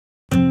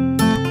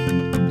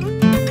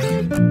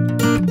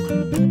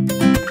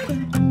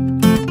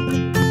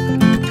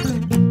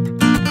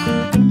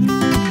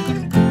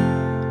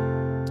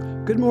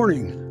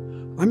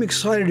morning. I'm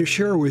excited to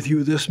share with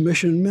you this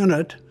Mission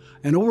Minute,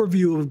 an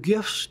overview of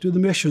gifts to the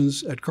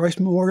missions at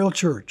Christ Memorial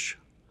Church.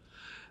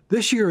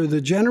 This year,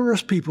 the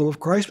generous people of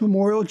Christ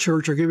Memorial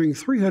Church are giving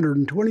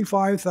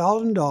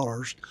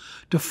 $325,000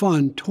 to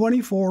fund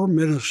 24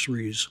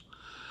 ministries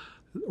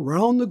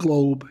around the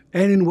globe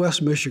and in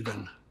West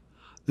Michigan.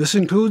 This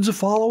includes the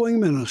following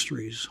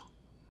ministries: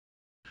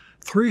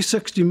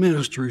 360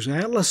 Ministries,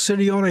 Atlas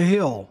City on a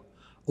Hill,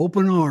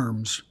 Open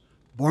Arms,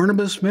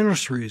 Barnabas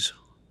Ministries,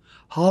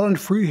 Holland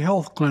Free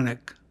Health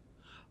Clinic,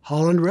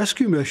 Holland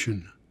Rescue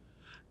Mission,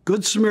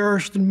 Good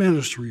Samaritan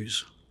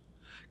Ministries,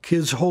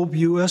 Kids Hope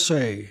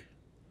USA,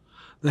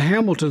 the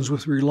Hamiltons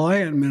with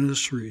Reliant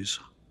Ministries,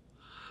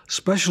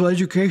 Special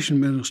Education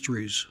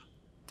Ministries,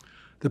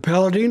 the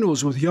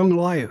Paladinos with Young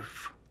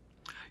Life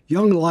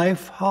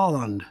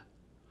Holland,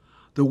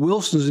 the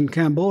Wilsons in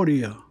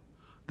Cambodia,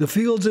 the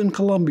Fields in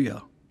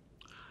Colombia,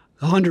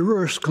 the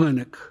Honduras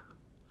Clinic,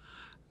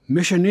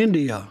 Mission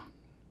India,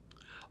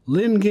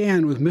 Lynn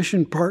Gann with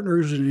Mission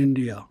Partners in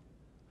India,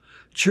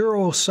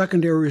 Chiro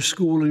Secondary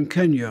School in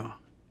Kenya,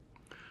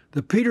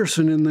 the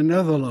Peterson in the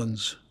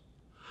Netherlands,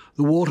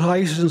 the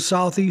Woldhuis in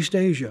Southeast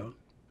Asia,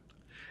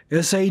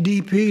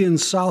 SADP in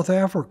South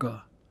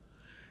Africa,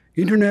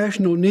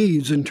 International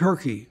Needs in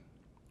Turkey,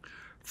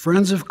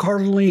 Friends of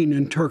Kardeleen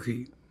in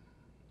Turkey.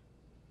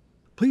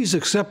 Please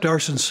accept our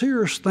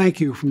sincerest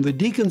thank you from the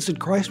deacons at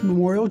Christ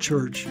Memorial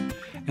Church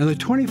and the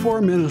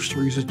 24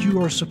 ministries that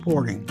you are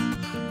supporting.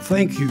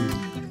 Thank you.